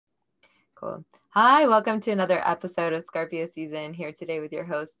Cool. Hi, welcome to another episode of Scorpio Season. Here today with your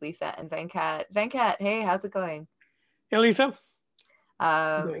hosts, Lisa and Venkat. Venkat, hey, how's it going? Hey, Lisa.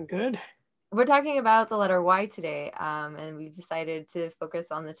 Uh, Doing good. we're talking about the letter Y today, and we've decided to focus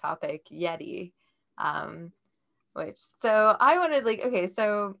on the topic Yeti. Um, so I wanted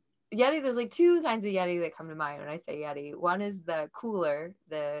so Yeti, there's like two kinds of Yeti that come to mind when I say Yeti. One is the cooler,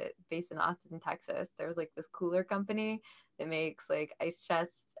 based in Austin, Texas. There's like this cooler company that makes like ice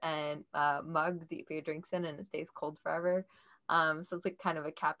chests and mugs that you put your drinks in and it stays cold forever. So it's like kind of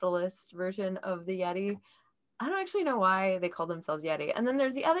a capitalist version of the Yeti. I don't actually know why they call themselves Yeti. And then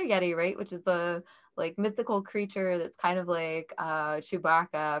there's the other Yeti, right? Which is a like mythical creature that's kind of like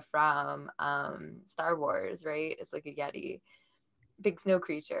Chewbacca from Star Wars, right? It's like a Yeti, big snow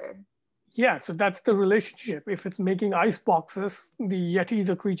creature. Yeah, so that's the relationship. If it's making ice boxes, the Yeti is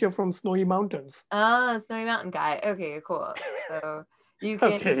a creature from snowy mountains. Ah, Snowy Mountain guy. Okay, cool. So you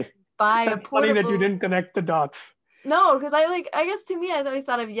can Okay, buy a that's funny that you portable. didn't connect the dots. No, because I guess to me, I always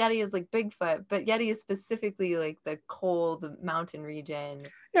thought of Yeti as like Bigfoot, but Yeti is specifically like the cold mountain region.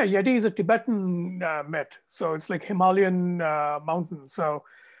 Yeah, Yeti is a Tibetan myth, so it's like Himalayan mountain. So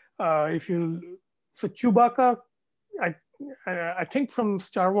if you, so Chewbacca, I I think from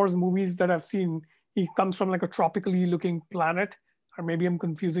Star Wars movies that I've seen, he comes from like a tropically looking planet, or maybe I'm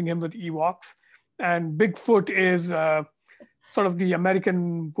confusing him with Ewoks. And Bigfoot is sort of the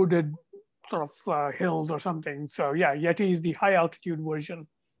American wooded sort of hills or something. So yeah, Yeti is the high altitude version.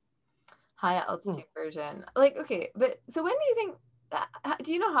 High Hmm. altitude version. Like, okay, but so when do you think,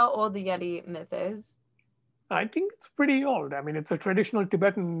 do you know how old the Yeti myth is? I think it's pretty old. I mean, it's a traditional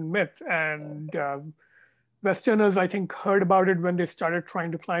Tibetan myth, and Westerners, I think, heard about it when they started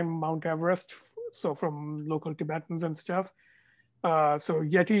trying to climb Mount Everest. So from local Tibetans and stuff. So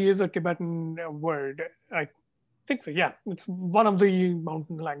Yeti is a Tibetan word. I think so. Yeah, it's one of the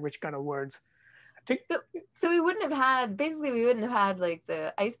mountain language kind of words. I think. So, so we wouldn't have had, basically, we wouldn't have had like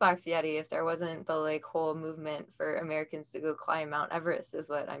the icebox Yeti if there wasn't the like whole movement for Americans to go climb Mount Everest, is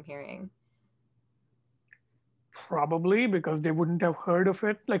what I'm hearing. Probably because they wouldn't have heard of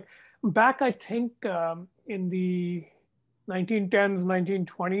it. Like back, I think in the 1910s,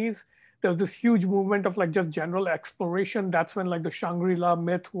 1920s, there was this huge movement of like just general exploration. That's when like the Shangri-La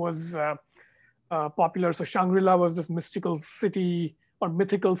myth was popular. So Shangri-La was this mystical city or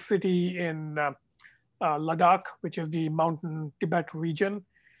mythical city in Ladakh, which is the mountain Tibet region.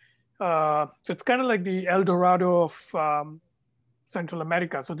 So it's kind of like the El Dorado of Central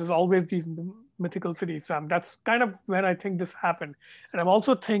America. So there's always these mythical cities. That's kind of when I think this happened. And I'm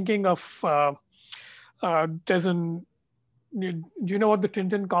also thinking of there's an. Do you know what the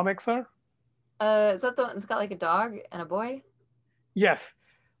Tintin comics are? Is that the one that's got like a dog and a boy? Yes.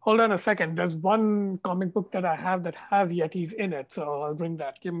 Hold on a second. There's one comic book that I have that has Yetis in it. So I'll bring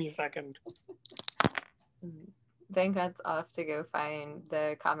that. Give me a second. Venkat's off to go find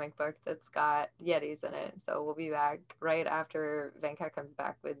the comic book that's got Yetis in it. So we'll be back right after Venkat comes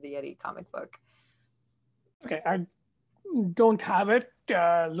back with the Yeti comic book. Okay. I don't have it.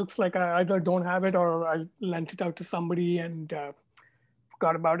 Looks like I either don't have it or I lent it out to somebody and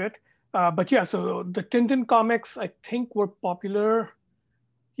forgot about it. But yeah, so the Tintin comics, I think, were popular.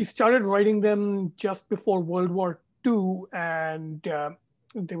 He started writing them just before World War II, and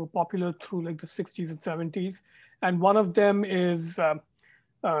they were popular through like the 60s and 70s. And one of them is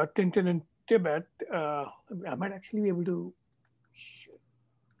Tintin in Tibet. I might actually be able to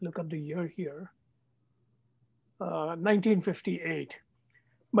look up the year here. 1958.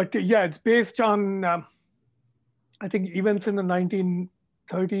 But yeah, it's based on I think events in the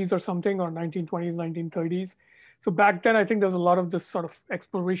 1930s or something, or 1920s, 1930s. So back then, I think there was a lot of this sort of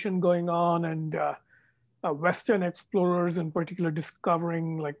exploration going on, and Western explorers in particular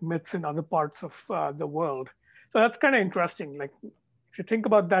discovering like myths in other parts of the world. So that's kind of interesting. Like if you think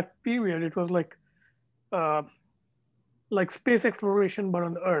about that period, it was uh, like space exploration, but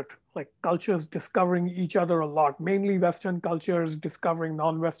on Earth, like cultures discovering each other a lot, mainly Western cultures discovering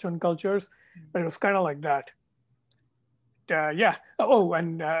non-Western cultures. But it was kind of like that. Yeah. Oh,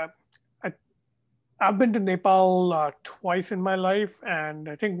 and I, I've been to Nepal twice in my life, and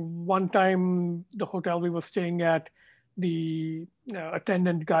I think one time the hotel we were staying at, the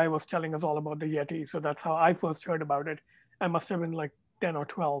attendant guy was telling us all about the Yeti. So that's how I first heard about it. I must have been like 10 or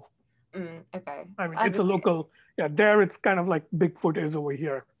 12. Okay. I mean, As it's a a kid. local, yeah, there it's kind of like Bigfoot is over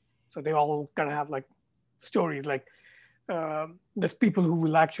here. So they all kind of have like stories. Like there's people who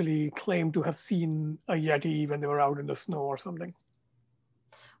will actually claim to have seen a Yeti when they were out in the snow or something.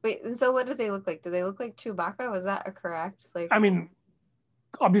 Wait, and so what did they look like? Did they look like Chewbacca? Was that a correct? Like, I mean,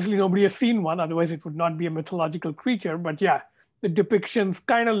 obviously nobody has seen one, otherwise it would not be a mythological creature. But yeah, the depictions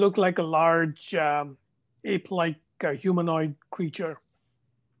kind of look like a large ape-like humanoid creature.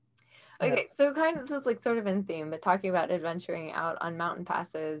 Yeah. Okay, so kind of this is like sort of in theme, but talking about adventuring out on mountain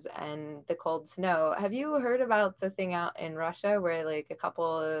passes and the cold snow. Have you heard about the thing out in Russia where like a couple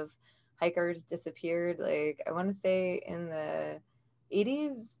of hikers disappeared? Like I want to say in the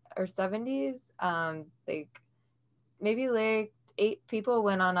 80s or 70s. Like maybe like 8 people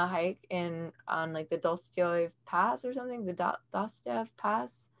went on a hike in on like the Dostoyev Pass or something, the Dostoyev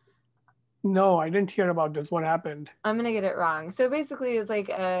Pass. No, I didn't hear about this. What happened? I'm gonna get it wrong. So basically, it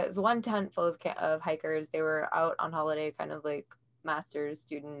was one tent full of hikers. They were out on holiday, kind of like master's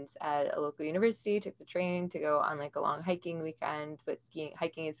students at a local university. Took the train to go on like a long hiking weekend, with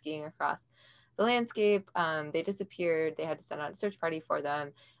hiking and skiing across the landscape. They disappeared. They had to send out a search party for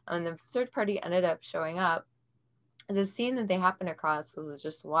them, and the search party ended up showing up. The scene that they happened across was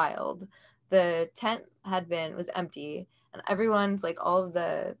just wild. The tent was empty, and everyone's like all of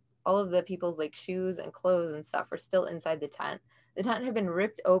the people's like shoes and clothes and stuff were still inside the tent. The tent had been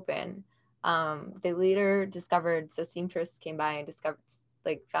ripped open. They later discovered, so seamstress came by and discovered,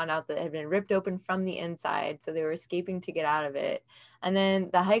 like found out that it had been ripped open from the inside, so they were escaping to get out of it. And then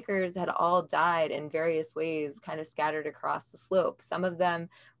the hikers had all died in various ways, kind of scattered across the slope. Some of them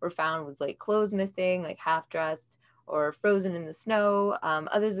were found with like clothes missing, like half dressed or frozen in the snow.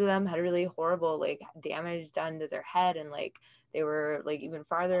 Others of them had really horrible like damage done to their head, and like they were like even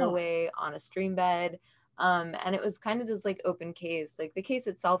farther Huh. away on a stream bed. And it was kind of this like open case. Like the case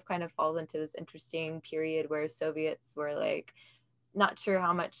itself kind of falls into this interesting period where Soviets were like not sure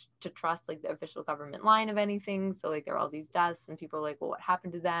how much to trust like the official government line of anything. So like there were all these deaths, and people were like, well, what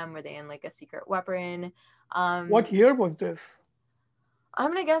happened to them? Were they in like a secret weapon? Um, What year was this? I'm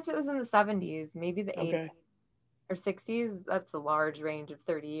gonna guess it was in the 70s, maybe the 80s Okay. or 60s. That's a large range of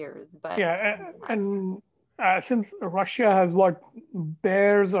 30 years, but Yeah, and since Russia has what,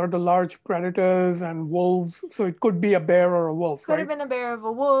 bears are the large predators and wolves, so it could be a bear or a wolf, could have right? been a bear of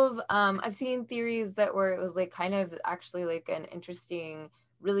a wolf. I've seen theories that where it was like kind of actually like an interesting,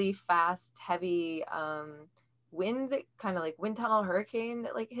 really fast, heavy wind, that kind of like wind tunnel hurricane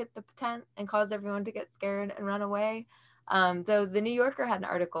that like hit the tent and caused everyone to get scared and run away. Though the New Yorker had an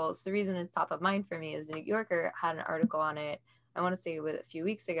article, so the reason it's top of mind for me is the New Yorker had an article on it. I want to say with a few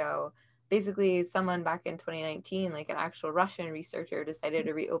weeks ago. Basically, someone back in 2019, like an actual Russian researcher, decided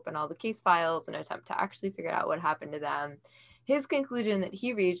to reopen all the case files and attempt to actually figure out what happened to them. His conclusion that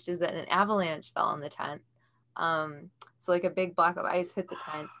he reached is that an avalanche fell on the tent. So like a big block of ice hit the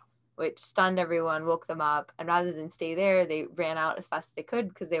tent, which stunned everyone, woke them up, and rather than stay there, they ran out as fast as they could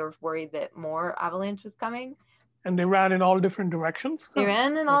because they were worried that more avalanche was coming. And they ran in all different directions. They Huh.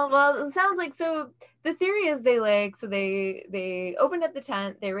 ran and all. That's Well, it sounds like so. The theory is they opened up the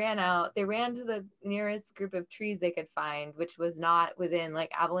tent. They ran out. They ran to the nearest group of trees they could find, which was not within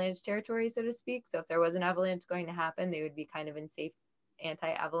like avalanche territory, so to speak. So if there was an avalanche going to happen, they would be kind of in safe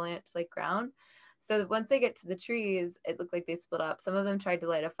anti-avalanche like ground. So once they get to the trees, it looked like they split up. Some of them tried to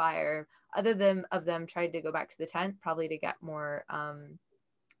light a fire. Of them tried to go back to the tent, probably to get more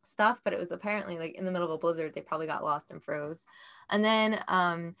stuff, but it was apparently like in the middle of a blizzard. They probably got lost and froze. And then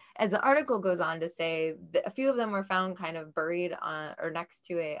as the article goes on to say, a few of them were found kind of buried on or next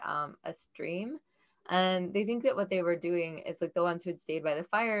to a stream. And they think that what they were doing is like the ones who had stayed by the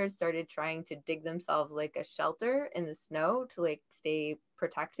fire started trying to dig themselves like a shelter in the snow to like stay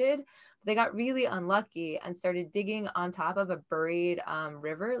protected. But they got really unlucky and started digging on top of a buried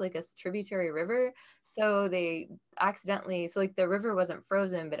river, like a tributary river. So they accidentally, so like the river wasn't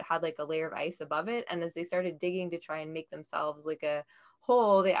frozen, but it had like a layer of ice above it. And as they started digging to try and make themselves like a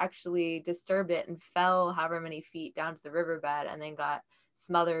hole, they actually disturbed it and fell however many feet down to the riverbed, and then got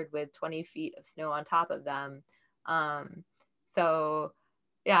smothered with 20 feet of snow on top of them. Um, so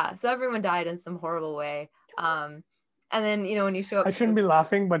yeah, so everyone died in some horrible way. And then, you know, when you show I up to shouldn't this, be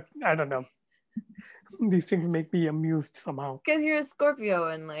laughing, but I don't know. These things make me amused somehow. because you're a Scorpio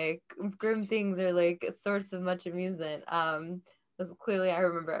and like grim things are like a source of much amusement. Clearly I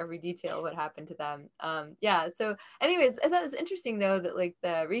remember every detail of what happened to them. Yeah. So, anyways, I thought it was interesting though that like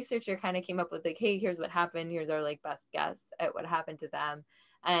the researcher kind of came up with like, hey, here's what happened. Here's our like best guess at what happened to them.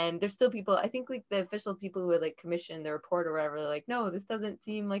 And there's still people. I think like the official people who had like commissioned the report or whatever, like, no, this doesn't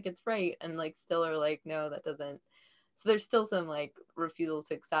seem like it's right, and like still are like, no, that doesn't. So there's still some like refusal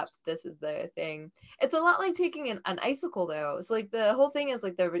to accept this is the thing. It's a lot like taking an icicle though. So like the whole thing is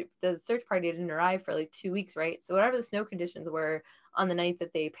like the search party didn't arrive for like 2 weeks, right? So whatever the snow conditions were on the night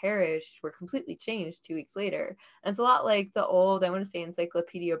that they perished were completely changed 2 weeks later. And it's a lot like the old, I want to say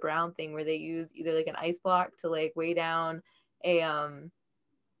Encyclopedia Brown thing where they use either like an ice block to like weigh down a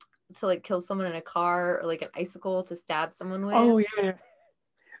to like kill someone in a car, or like an icicle to stab someone with. Oh yeah, yeah.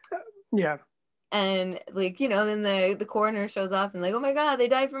 Yeah. And like, you know, then the coroner shows up and like, oh my god, they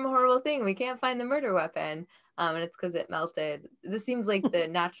died from a horrible thing, we can't find the murder weapon. And it's because it melted. This seems like the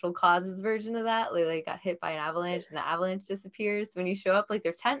natural causes version of that. Like, they got hit by an avalanche and the avalanche disappears. So when you show up, like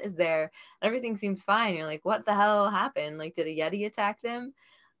their tent is there, everything seems fine. You're like, what the hell happened? Like, did a Yeti attack them?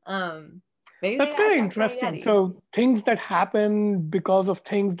 Maybe they That's got kind of attacked by a interesting. Yeti. So things that happen because of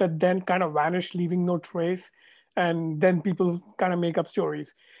things that then kind of vanish, leaving no trace, and then people kind of make up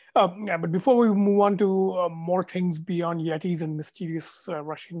stories. Yeah, but before we move on to more things beyond Yetis and mysterious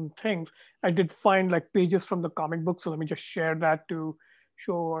Russian things, I did find like pages from the comic book. So let me just share that to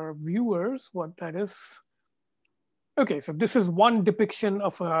show our viewers what that is. Okay, so this is one depiction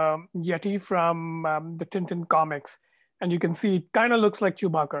of a Yeti from the Tintin comics. And you can see it kind of looks like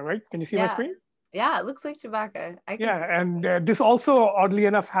Chewbacca, right? Can you see my Yeah. screen? Yeah, it looks like Chewbacca. I can see Yeah, that. and this also, oddly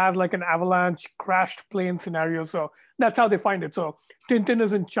enough, has like an avalanche crashed plane scenario. So that's how they find it. So Tintin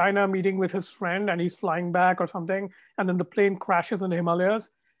is in China meeting with his friend and he's flying back or something. And then the plane crashes in the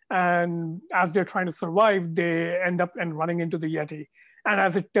Himalayas. And as they're trying to survive, they end up and running into the Yeti. And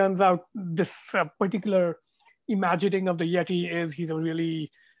as it turns out, this particular imagining of the Yeti is he's a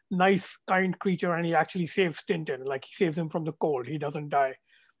really nice, kind creature and he actually saves Tintin. Like he saves him from the cold. He doesn't die.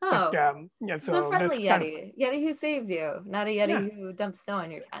 But Oh, yeah, the so that's friendly kind of Yeti. Yeti who saves you, not a yeah. Yeti who dumps snow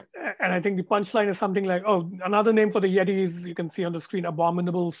on your tent. And I think the punchline is something like, oh, another name for the Yeti is you can see on the screen,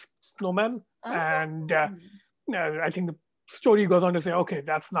 abominable snowman. And Oh. I think the story goes on to say, okay,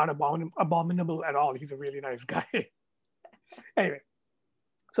 that's not abominable at all. He's a really nice guy. Anyway,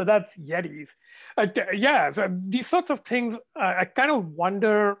 so that's Yetis. Yeah, so these sorts of things, I kind of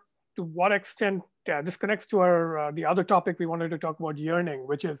wonder to what extent this connects to our the other topic we wanted to talk about, yearning,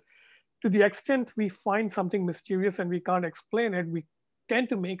 which is to the extent we find something mysterious and we can't explain it, we tend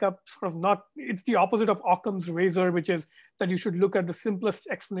to make up sort of not, it's the opposite of Occam's razor, which is that you should look at the simplest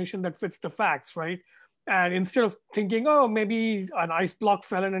explanation that fits the facts, right? And instead of thinking, oh, maybe an ice block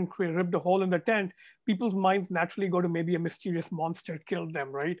fell in and ripped a hole in the tent, people's minds naturally go to maybe a mysterious monster killed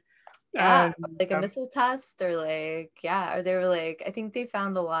them, right? Yeah, And like a missile test, or like, yeah, or they were like, I think they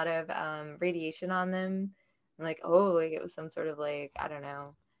found a lot of radiation on them. And like, oh, like it was some sort of like, I don't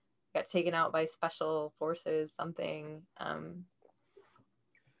know, got taken out by special forces, something.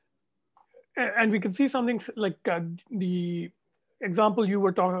 and we can see something like the example you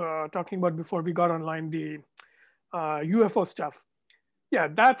were talking about before we got online, the UFO stuff. Yeah,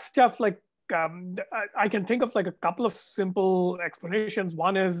 that stuff, like I can think of like a couple of simple explanations.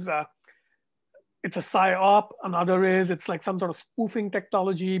 One is it's a psyop. Another is it's like some sort of spoofing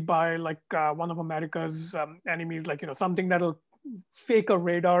technology by like one of America's enemies, like, you know, something that'll fake a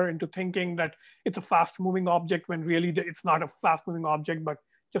radar into thinking that it's a fast moving object when really it's not a fast moving object, but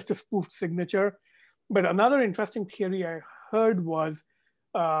just a spoofed signature. But another interesting theory I heard was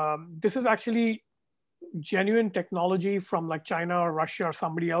this is actually genuine technology from like China or Russia or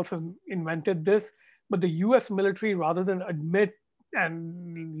somebody else has invented this, but the US military, rather than admit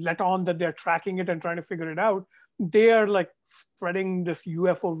and let on that they're tracking it and trying to figure it out, they are like spreading this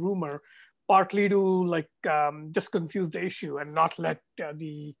UFO rumor, partly to like just confuse the issue and not let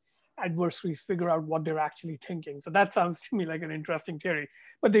the adversaries figure out what they're actually thinking. So that sounds to me like an interesting theory.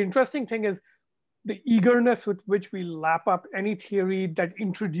 But the interesting thing is the eagerness with which we lap up any theory that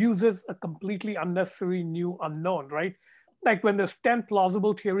introduces a completely unnecessary new unknown, right? Like when there's 10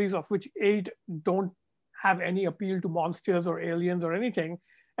 plausible theories, of which 8 don't have any appeal to monsters or aliens or anything,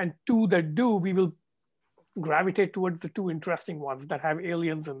 and 2 that do, we will gravitate towards the 2 interesting ones that have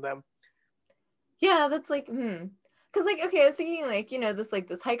aliens in them. Yeah, that's like, because like, okay, I was thinking like, you know, this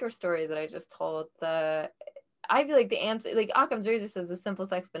hiker story that I just told. I feel like the answer, like Occam's razor says the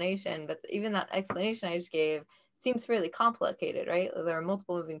simplest explanation, but even that explanation I just gave seems fairly complicated, right? Like, there are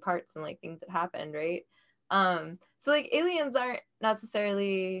multiple moving parts and like things that happened, right? So like aliens aren't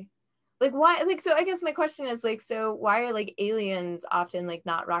necessarily like, why, like, so I guess my question is like, so why are like aliens often like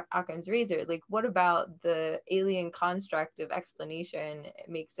not Occam's razor? Like, what about the alien construct of explanation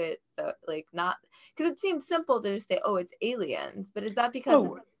makes it so like not, because it seems simple to just say, oh, it's aliens, but is that because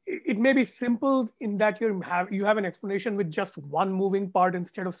Oh, it may be simple in that you have an explanation with just one moving part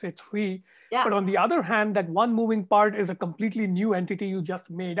instead of say 3. yeah, But on the other hand, that one moving part is a completely new entity you just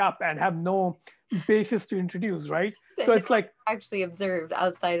made up and have no basis to introduce, right? that So no it's one like, actually observed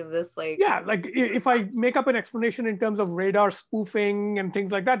outside of this like, yeah, like if I make up an explanation in terms of radar spoofing and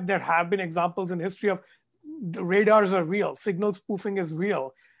things like that, there have been examples in history of the radars are real, signal spoofing is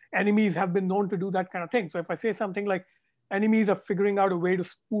real. Enemies have been known to do that kind of thing. So if I say something like, enemies are figuring out a way to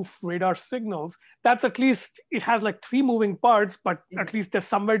spoof radar signals. That's at least, it has like 3 moving parts, but at least there's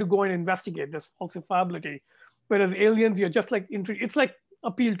somewhere to go and investigate this falsifiability. Whereas aliens, you're just like, it's like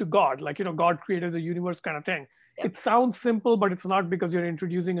appeal to God, like, God created the universe kind of thing. Yep. It sounds simple, but it's not, because you're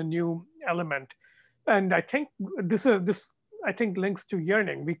introducing a new element. And I think this I think links to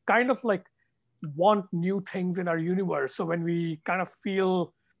yearning. We kind of like want new things in our universe. So when we kind of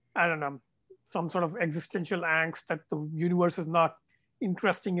feel, I don't know, some sort of existential angst that the universe is not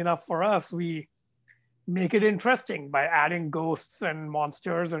interesting enough for us, we make it interesting by adding ghosts and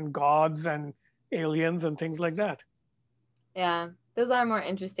monsters and gods and aliens and things like that. Yeah, those are more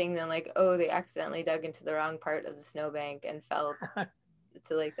interesting than like, oh, they accidentally dug into the wrong part of the snowbank and fell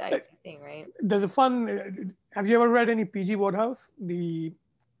to like the icy thing, right? There's a fun. Have you ever read any P.G. Wodehouse, the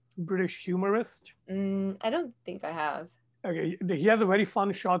British humorist? I don't think I have. Okay, he has a very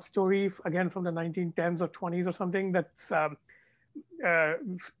fun short story, again from the 1910s or 20s or something, that's sort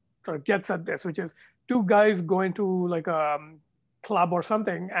of gets at this, which is 2 guys go into like a club or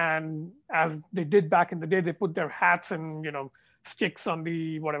something, and as they did back in the day, they put their hats and sticks on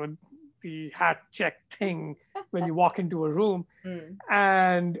the whatever the hat check thing when you walk into a room.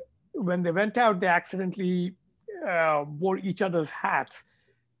 And when they went out, they accidentally wore each other's hats.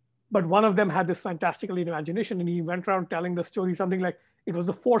 But one of them had this fantastical imagination, and he went around telling the story something like it was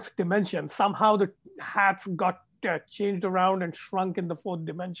the 4th dimension. Somehow the hats got changed around and shrunk in the 4th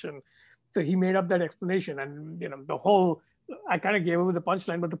dimension. So he made up that explanation, and the whole. I kind of gave away the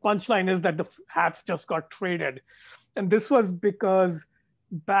punchline, but the punchline is that the hats just got traded, and this was because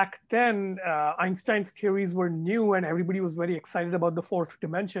back then Einstein's theories were new, and everybody was very excited about the 4th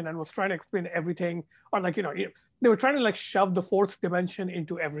dimension and was trying to explain everything, or like they were trying to like shove the 4th dimension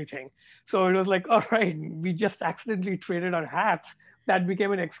into everything. So it was like, all right, we just accidentally traded our hats. That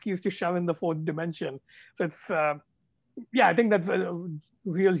became an excuse to shove in the 4th dimension. So it's yeah, I think that's a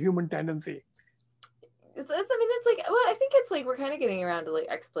real human tendency. It's like, well, I think it's like we're kind of getting around to like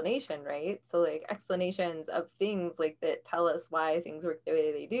explanation, right? So like explanations of things like that tell us why things work the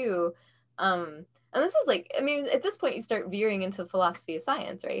way they do. And this is like, at this point you start veering into philosophy of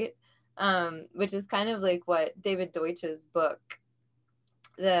science, right? Which is kind of like what David Deutsch's book,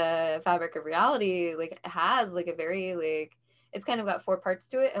 The Fabric of Reality, like has like a very like, it's kind of got 4 parts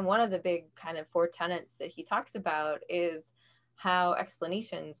to it. And one of the big kind of 4 tenets that he talks about is how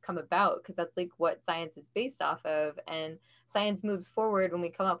explanations come about, because that's like what science is based off of, and science moves forward when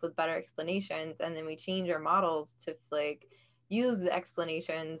we come up with better explanations, and then we change our models to like use the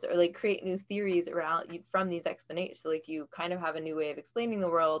explanations or like create new theories around from these explanations. So like you kind of have a new way of explaining the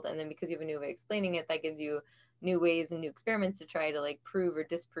world, and then because you have a new way of explaining it, that gives you new ways and new experiments to try to like prove or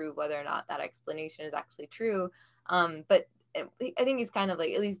disprove whether or not that explanation is actually true. But I think he's kind of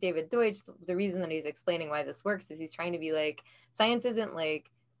like, at least David Deutsch, the reason that he's explaining why this works is he's trying to be like, science isn't like,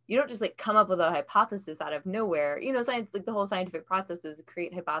 you don't just like come up with a hypothesis out of nowhere. Science, like the whole scientific process is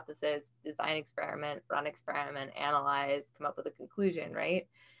create hypothesis, design experiment, run experiment, analyze, come up with a conclusion, right?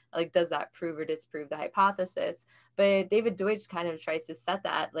 Like, does that prove or disprove the hypothesis? But David Deutsch kind of tries to set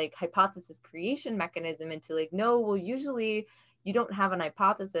that like hypothesis creation mechanism into like, no, well, usually you don't have an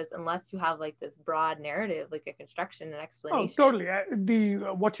hypothesis unless you have like this broad narrative, like a construction and explanation. Oh, totally.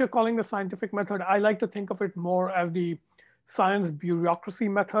 What you're calling the scientific method, I like to think of it more as the science bureaucracy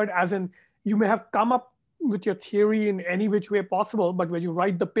method, as in you may have come up with your theory in any which way possible, but when you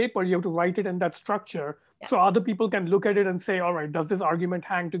write the paper, you have to write it in that structure. Yes. So other people can look at it and say, all right, does this argument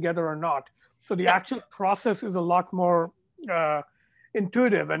hang together or not? So the actual process is a lot more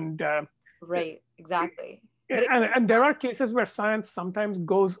intuitive and right, exactly. And there are cases where science sometimes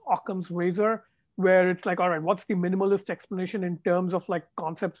goes Occam's razor, where it's like, all right, what's the minimalist explanation in terms of like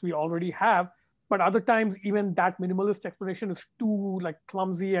concepts we already have? But other times, even that minimalist explanation is too like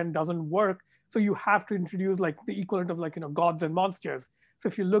clumsy and doesn't work. So you have to introduce like the equivalent of like, gods and monsters. So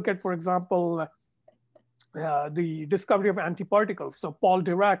if you look at, for example, the discovery of antiparticles. So Paul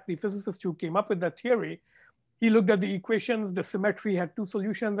Dirac, the physicist who came up with that theory, he looked at the equations, the symmetry had 2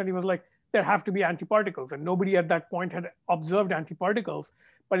 solutions, and he was like, there have to be antiparticles. And nobody at that point had observed antiparticles.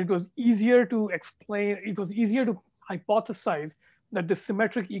 But it was easier to explain, it was easier to hypothesize that the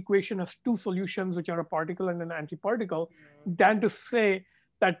symmetric equation has 2 solutions, which are a particle and an antiparticle, than to say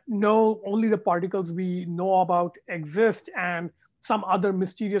that no, only the particles we know about exist, and some other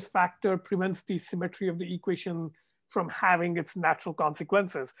mysterious factor prevents the symmetry of the equation from having its natural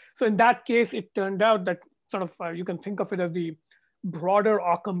consequences. So in that case, it turned out that sort of, you can think of it as the broader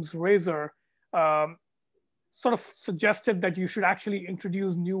Occam's razor, sort of suggested that you should actually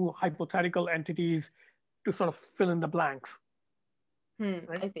introduce new hypothetical entities to sort of fill in the blanks.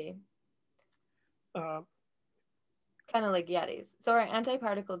 Right? I see. Kind of like Yetis. So are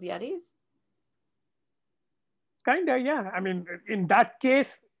antiparticles Yetis? Kinda, yeah. I mean, in that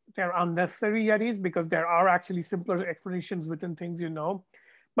case, they're unnecessary Yetis because there are actually simpler explanations within things you know.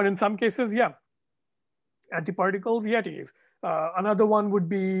 But in some cases, yeah, antiparticles, Yetis. Another one would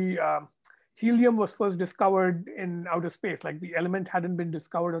be helium was first discovered in outer space. Like the element hadn't been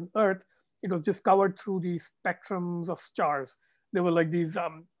discovered on Earth. It was discovered through the spectrums of stars. There were like these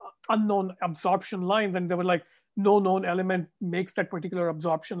unknown absorption lines, and they were like, no known element makes that particular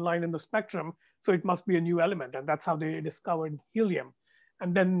absorption line in the spectrum. So it must be a new element. And that's how they discovered helium.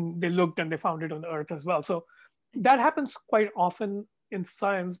 And then they looked and they found it on Earth as well. So that happens quite often in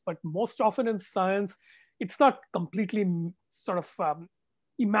science, but most often in science, it's not completely sort of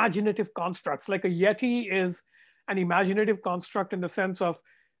imaginative constructs. Like a Yeti is an imaginative construct in the sense of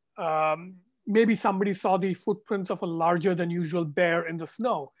maybe somebody saw the footprints of a larger than usual bear in the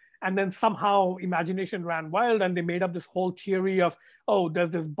snow. And then somehow imagination ran wild and they made up this whole theory of, oh,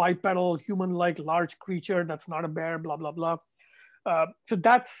 there's this bipedal human-like large creature that's not a bear, blah, blah, blah. So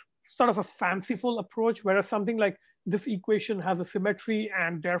that's sort of a fanciful approach, whereas something like this equation has a symmetry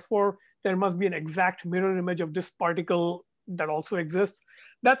and therefore there must be an exact mirror image of this particle that also exists.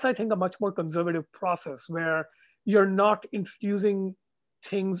 That's, I think, a much more conservative process where you're not introducing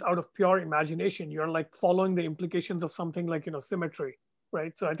things out of pure imagination. You're like following the implications of something like, symmetry,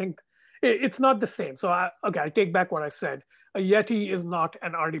 right? So I think it's not the same. So I take back what I said. A Yeti is not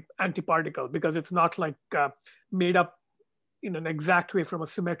an antiparticle because it's not like made up in an exact way from a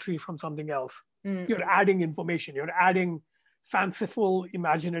symmetry from something else. You're adding information. You're adding fanciful,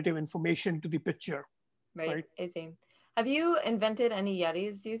 imaginative information to the picture. Right. I see. Have you invented any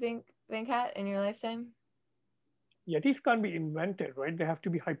Yetis, do you think, Venkat, in your lifetime? Yetis can't be invented, right? They have to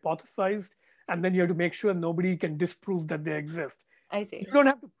be hypothesized, and then you have to make sure nobody can disprove that they exist. I see. You don't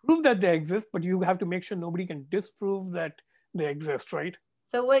have to prove that they exist, but you have to make sure nobody can disprove that they exist, right?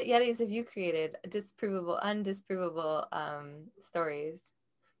 So what Yetis have you created? Disprovable, undisprovable stories?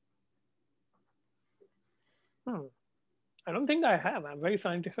 I don't think I have. I'm very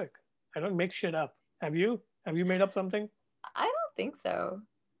scientific. I don't make shit up. Have you? Have you made up something? I don't think so.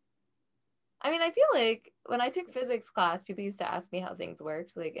 I mean, I feel like when I took physics class, people used to ask me how things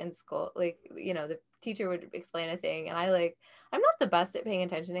worked, like in school. Like, the teacher would explain a thing, and I'm not the best at paying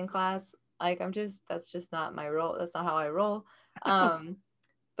attention in class. Like, that's just not my role. That's not how I roll.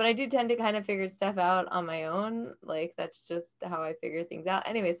 But I do tend to kind of figure stuff out on my own. Like, that's just how I figure things out.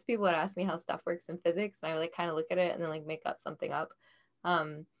 Anyways, people would ask me how stuff works in physics, and I would like kind of look at it and then like make up something up.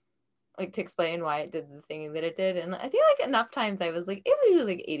 Like to explain why it did the thing that it did. And I feel like enough times I was like, it was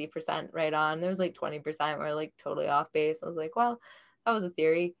usually like 80% right on. There was like 20% where like totally off base. I was like, well, that was a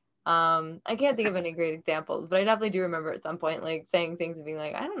theory. I can't think of any great examples, but I definitely do remember at some point like saying things and being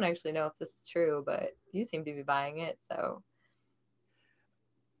like, I don't actually know if this is true, but you seem to be buying it. So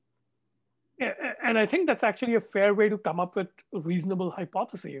yeah, and I think that's actually a fair way to come up with reasonable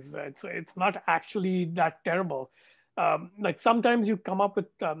hypotheses. It's not actually that terrible. Like sometimes you come up with,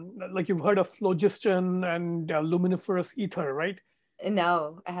 like you've heard of phlogiston and luminiferous ether, right?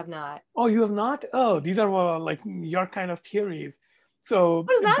 No, I have not. Oh, you have not? Oh, these are like your kind of theories. So What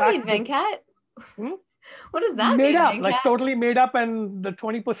does that back mean, Venkat? hmm? What does that Made mean, up, Venkat? like totally made up, and the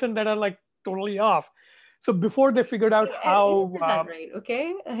 20% that are like totally off. So before they figured out At how 80% right,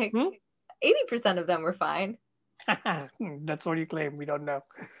 okay? Like 80% of them were fine. That's what you claim. We don't know.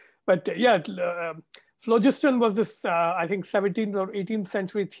 But yeah, phlogiston was this, I think, 17th or 18th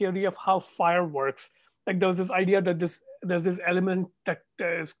century theory of how fire works. Like there was this idea that there's this element that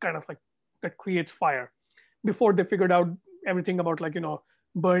is kind of like that creates fire. Before they figured out everything about like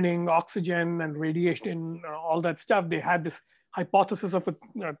burning oxygen and radiation, all that stuff, they had this hypothesis of a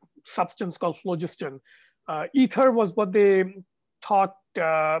substance called phlogiston. Ether was what they thought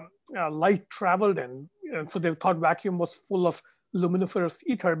light traveled in. And so they thought vacuum was full of luminiferous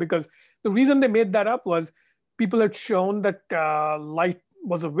ether because the reason they made that up was people had shown that light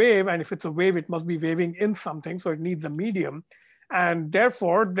was a wave, and if it's a wave, it must be waving in something, so it needs a medium. And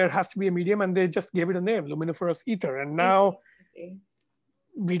therefore, there has to be a medium, and they just gave it a name, luminiferous ether. And now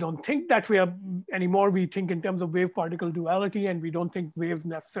we don't think that way anymore. We think in terms of wave-particle duality, and we don't think waves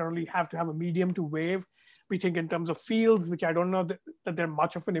necessarily have to have a medium to wave. We think in terms of fields, which I don't know that they're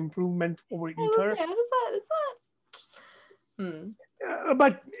much of an improvement over ether. How does that?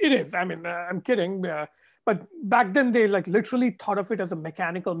 But it is. I mean, I'm kidding. But back then, they like literally thought of it as a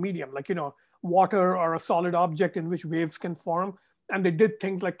mechanical medium, like water or a solid object in which waves can form. And they did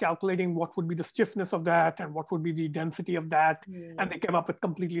things like calculating what would be the stiffness of that and what would be the density of that. And they came up with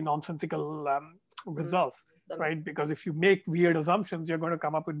completely nonsensical results, right? Because if you make weird assumptions, you're going to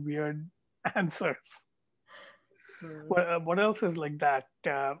come up with weird answers. Hmm. What else is like that?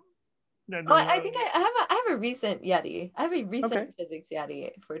 Oh, I think I have a recent Yeti. I have a Okay. recent physics Yeti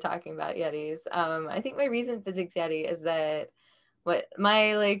if we're talking about Yetis. I think my recent physics Yeti is that what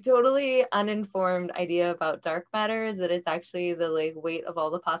my like totally uninformed idea about dark matter is that it's actually the like weight of all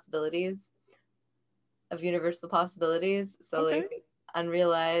the possibilities of universal possibilities. So Okay. like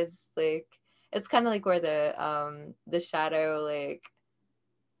unrealized, like it's kind of like where the shadow like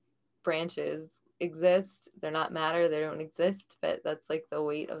branches exist. They're not matter, they don't exist, but that's like the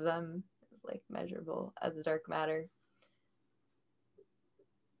weight of them is like measurable as a dark matter.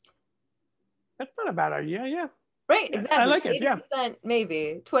 That's not a bad idea. Yeah. Right, Yeah. I exactly. like it. Yeah. 80%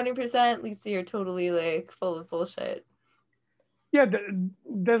 maybe. 20% at least you're totally like full of bullshit. Yeah.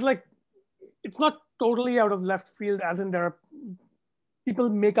 There's like, it's not totally out of left field, as in there are people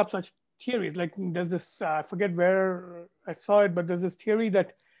make up such theories. Like there's this, I forget where I saw it, but there's this theory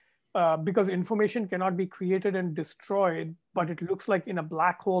that because information cannot be created and destroyed, but it looks like in a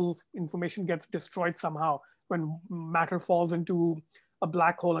black hole, information gets destroyed somehow when matter falls into a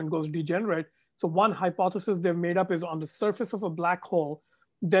black hole and goes degenerate. So one hypothesis they've made up is on the surface of a black hole,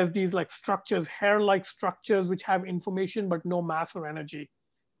 there's these like structures, hair-like structures, which have information but no mass or energy.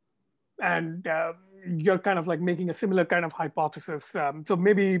 And you're kind of like making a similar kind of hypothesis. So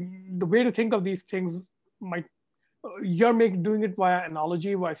maybe the way to think of these things might you're doing it via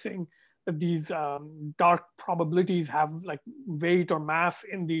analogy by saying that these dark probabilities have like weight or mass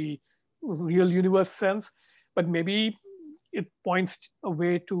in the real universe sense, but maybe it points a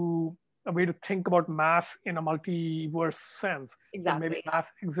way to think about mass in a multiverse sense, that maybe Exactly.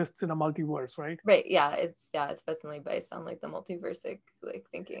 mass exists in a multiverse, right? Right. Yeah, it's definitely based on like the multiversic like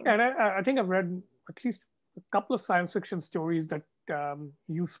thinking. And I think I've read at least a couple of science fiction stories that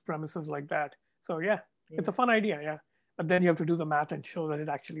use premises like that. So yeah, it's a Mm. fun idea, yeah. But then you have to do the math and show that it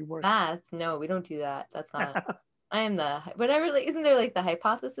actually works. Math? No, we don't do that. That's not. I am the whatever. Like, isn't there like the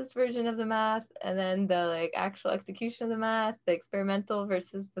hypothesis version of the math, and then the like actual execution of the math, the experimental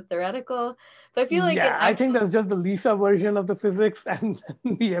versus the theoretical? So I feel like in Yeah, I think actual, that's just the Lisa version of the physics and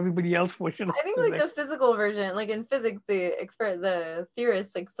the everybody else version of I think like the physics. physical version, like in physics, the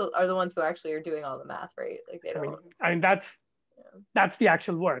theorists like still are the ones who actually are doing all the math, right? Like they I mean, don't. I mean Yeah, that's the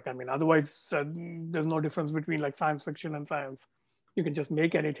actual work. I mean, otherwise there's no difference between like science fiction and science. You can just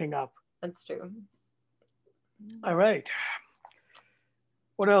make anything up. that's true. All right.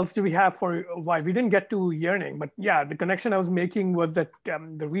 What else do we have for why we didn't get to yearning? But yeah, the connection I was making was that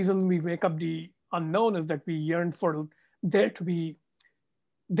the reason we make up the unknown is that we yearn for there to be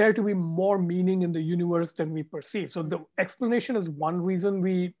there to be more meaning in the universe than we perceive. So the explanation is one reason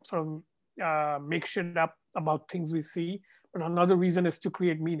we sort of make shit up about things we see, but another reason is to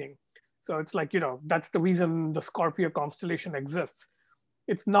create meaning. So it's like, that's the reason the Scorpio constellation exists.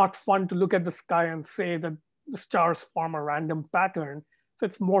 It's not fun to look at the sky and say that the stars form a random pattern. So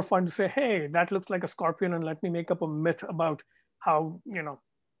it's more fun to say, hey, that looks like a scorpion, and let me make up a myth about how,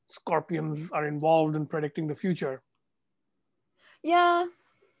 scorpions are involved in predicting the future. Yeah,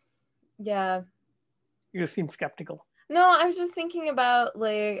 yeah. You seem skeptical. No, I was just thinking about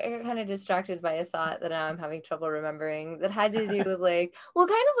like I got kind of distracted by a thought that now I'm having trouble remembering that had to do with like well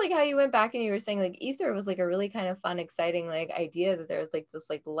kind of like how you went back and you were saying like ether was like a really kind of fun exciting like idea that there was like this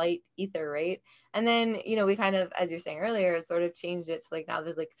like light ether, right? And then we kind of as you're saying earlier sort of changed it to like now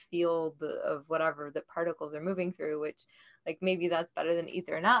there's like field of whatever the particles are moving through, which like maybe that's better than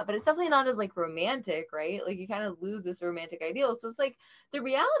ether or not, but it's definitely not as like romantic, right? Like you kind of lose this romantic ideal. So it's like the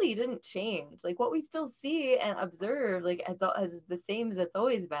reality didn't change. Like what we still see and observe, like as the same as it's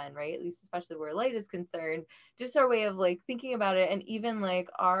always been, right? At least especially where light is concerned. Just our way of like thinking about it, and even like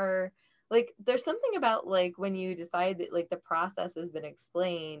our like there's something about like when you decide that like the process has been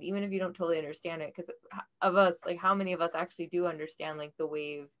explained, even if you don't totally understand it, because of us, like how many of us actually do understand like the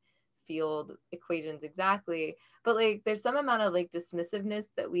wave field equations exactly, but like there's some amount of like dismissiveness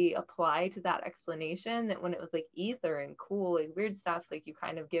that we apply to that explanation that when it was like ether and cool like weird stuff like you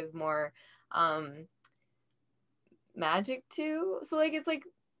kind of give more um magic to. So like it's like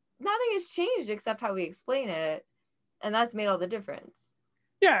nothing has changed except how we explain it, and that's made all the difference.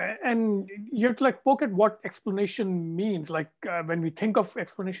 Yeah, and you have to like poke at what explanation means. Like when we think of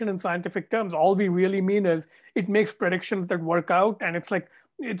explanation in scientific terms, all we really mean is it makes predictions that work out, and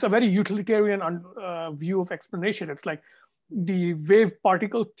it's a very utilitarian view of explanation. It's like the wave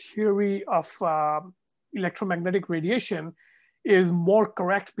particle theory of electromagnetic radiation is more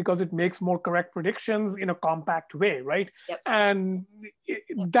correct because it makes more correct predictions in a compact way, right? Yep. And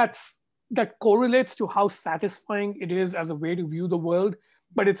that correlates to how satisfying it is as a way to view the world,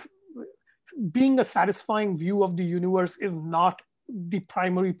 but it's being a satisfying view of the universe is not the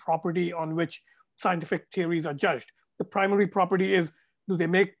primary property on which scientific theories are judged. The primary property is, do they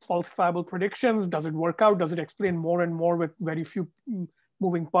make falsifiable predictions? Does it work out? Does it explain more and more with very few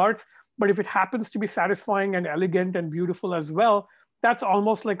moving parts? But if it happens to be satisfying and elegant and beautiful as well, that's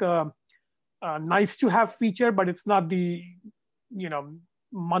almost like a nice to have feature, but it's not the,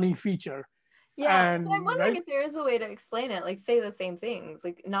 money feature. Yeah, but I'm And wondering right. if there is a way to explain it, like say the same things,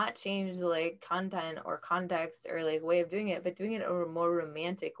 like not change the like content or context or like way of doing it, but doing it in a more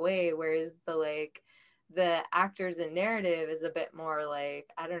romantic way, whereas the actors and narrative is a bit more like,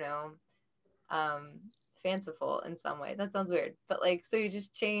 I don't know, fanciful in some way. That sounds weird, but like, so you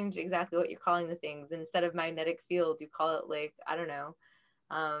just change exactly what you're calling the things, and instead of magnetic field, you call it like, I don't know,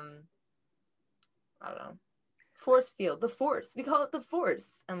 force field, the force. We call it the force,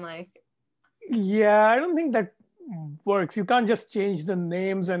 and like, Yeah, I don't think that works. You can't just change the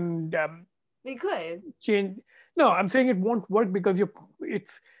names and we could. change. No, I'm saying it won't work because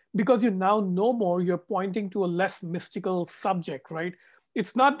because you now know more. You're pointing to a less mystical subject, right?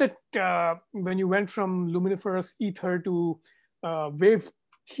 It's not that when you went from luminiferous ether to wave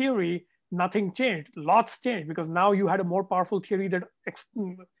theory, nothing changed. Lots changed because now you had a more powerful theory that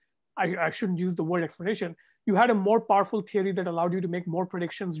I shouldn't use the word explanation. You had a more powerful theory that allowed you to make more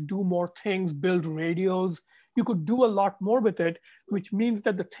predictions, do more things, build radios. You could do a lot more with it, which means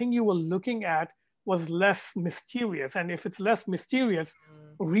that the thing you were looking at was less mysterious. And if it's less mysterious,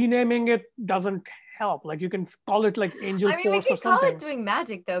 renaming it doesn't help. Like you can call it like Angel I mean, we Force or could call it something, doing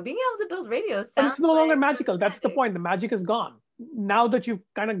magic though. Being able to build radios but sounds it's no longer like magical. That's the magic. point. The magic is gone. Now that you've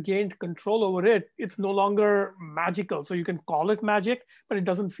kind of gained control over it, it's no longer magical. So you can call it magic, but it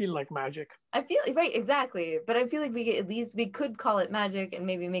doesn't feel like magic. I feel right, exactly. But I feel like at least we could call it magic and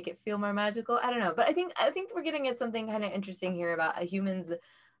maybe make it feel more magical. I don't know, but I think we're getting at something kind of interesting here about a human's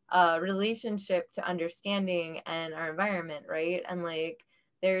relationship to understanding and our environment, right? And like,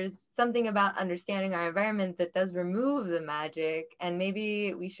 there's something about understanding our environment that does remove the magic, and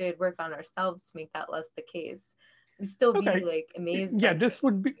maybe we should work on ourselves to make that less the case. We still be Okay. like amazed Yeah, by this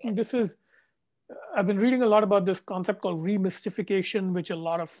would be, things. I've been reading a lot about this concept called remystification, which a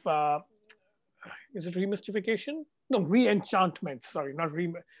lot of, is it remystification? No, re-enchantment. Sorry, not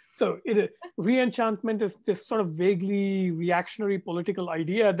re. So re-enchantment is this sort of vaguely reactionary political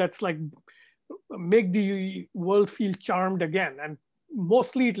idea that's like make the world feel charmed again. And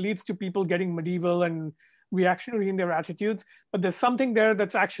mostly it leads to people getting medieval and reactionary in their attitudes. But there's something there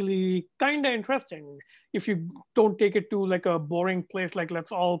that's actually kind of interesting. If you don't take it to like a boring place, like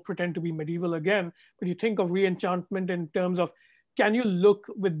let's all pretend to be medieval again, but you think of re-enchantment in terms of, can you look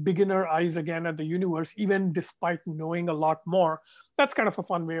with beginner eyes again at the universe, even despite knowing a lot more? That's kind of a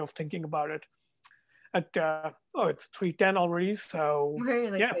fun way of thinking about it. It's 3:10 already, so We're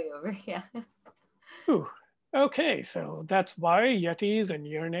like yeah. way over, yeah. Ooh. Okay, so that's why Yetis and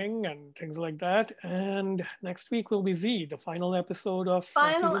yearning and things like that. And next week will be Z, the final episode of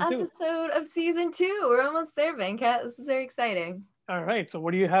Final season 2. episode of season 2. We're almost there, Venkat. This is very exciting. All right, so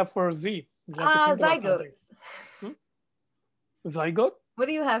what do you have for Z? You have to think about something. Zygotes. Zygote? What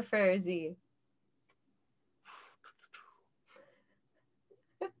do you have for Z?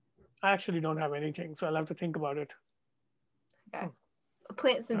 I actually don't have anything, so I'll have to think about it. Okay.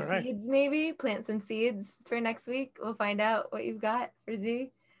 Plant some All right. seeds, maybe. Plant some seeds for next week. We'll find out what you've got for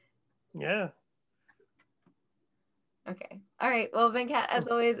Z. Yeah. Okay. All right. Well, Venkat, as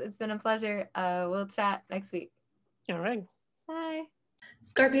always, it's been a pleasure. We'll chat next week. All right. Bye.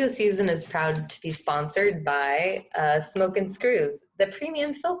 Scorpio Season is proud to be sponsored by Smoke and Screws, the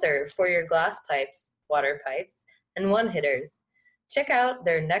premium filter for your glass pipes, water pipes, and one-hitters. Check out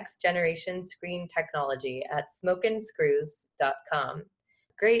their next generation screen technology at smokeandscrews.com.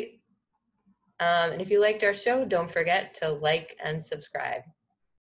 Great. And if you liked our show, don't forget to like and subscribe.